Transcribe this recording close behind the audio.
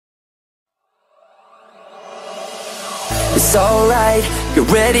It's alright, get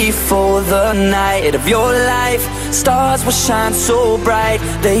ready for the night of your life. Stars will shine so bright.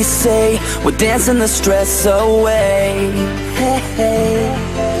 They say we're dancing the stress away. Hey, hey.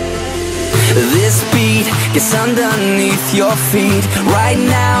 This beat gets underneath your feet. Right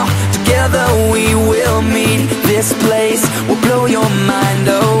now, together we will meet. This place will blow your mind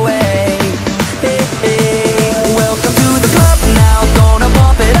away. Hey, hey. Welcome to the club now, gonna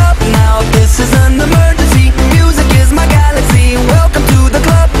bump it up now. This is an emergency, music is my galaxy. Welcome to the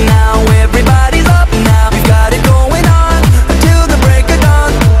club now, everybody's up now. We've got it going on until the break of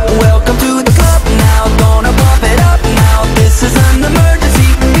dawn. Welcome to the club now, gonna bump it up now. This is an emergency,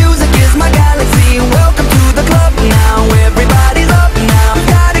 music is my galaxy. Welcome to the club now, everybody's up now. We've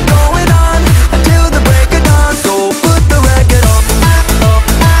got it going on until the break of dawn. So put the record on.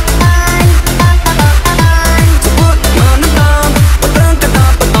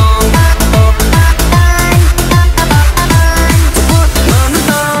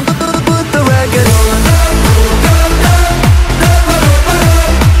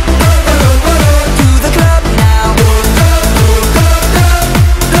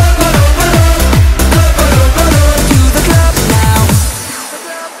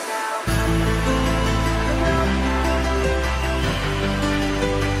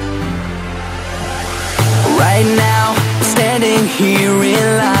 Right now, standing here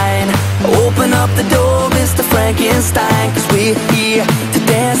in line. Open up the door, Mr. Frankenstein, 'cause we're here to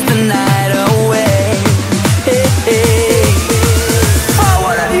dance the night away. Hey, hey.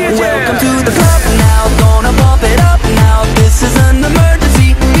 Welcome to the club now, gonna bump it up now. This is an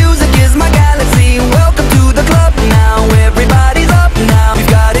emergency, music is my galaxy. Welcome to the club now, everybody's up now. We've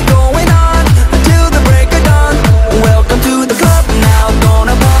got it going on until the break of dawn. Welcome to the club now,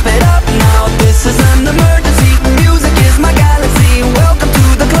 gonna bump it up now. This is an emergency, music is my galaxy. Welcome to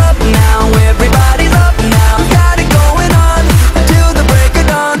the club now, everybody's up now. We've got it going on until the break of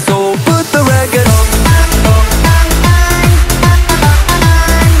dawn. So put the record on.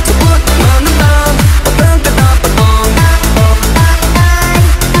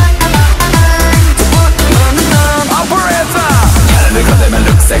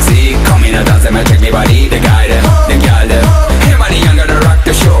 Sexy, come in and dance and take me body. The guy them, the girl them. Him and the young gonna rock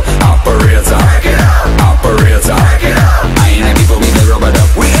the show. Operator, operator. I ain't happy for me to rub it up.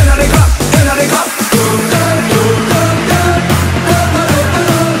 We in the club, in the club.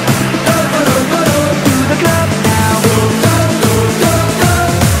 To the club now.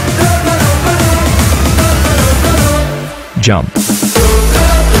 Jump.